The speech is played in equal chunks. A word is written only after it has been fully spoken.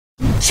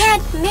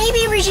Chad,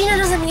 maybe Regina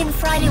doesn't mean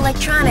fried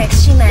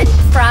electronics. She meant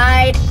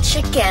fried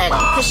chicken.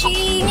 Because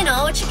she, you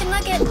know, a chicken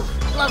nugget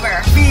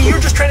lover. B, you're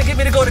just trying to get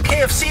me to go to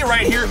KFC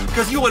right here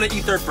because you want to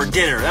eat there for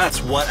dinner.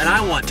 That's what. And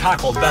I want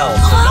Taco Bell.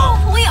 So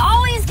oh, we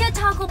always get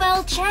Taco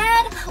Bell,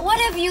 Chad. What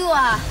if you,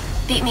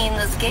 beat me in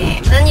this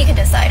game? Then you can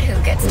decide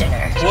who gets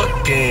dinner.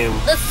 What game?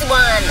 This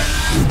one.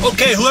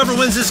 Okay, whoever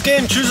wins this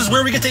game chooses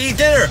where we get to eat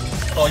dinner.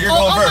 Oh, you're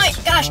going first.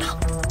 Oh my gosh.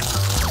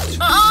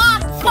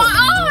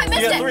 I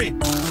missed it. 3,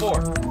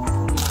 4,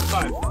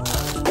 5.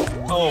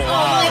 Oh, wow.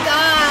 Oh my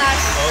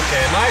gosh.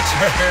 Okay, my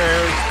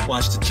turn.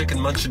 Watch the chicken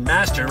munching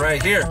master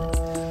right here.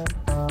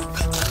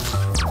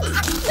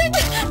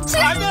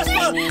 I missed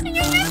one. You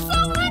missed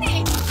so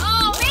many.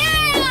 Oh,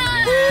 man.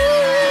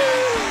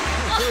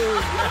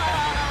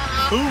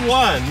 Who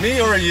won,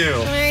 me or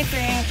you? I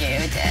think you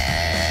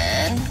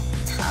did.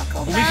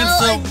 Taco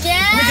Bell We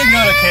can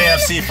go to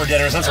KFC for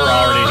dinner since we're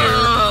already here.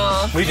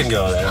 We can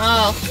go there.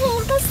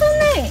 Oh, that's so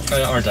nice.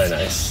 Aren't I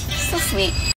nice? So sweet.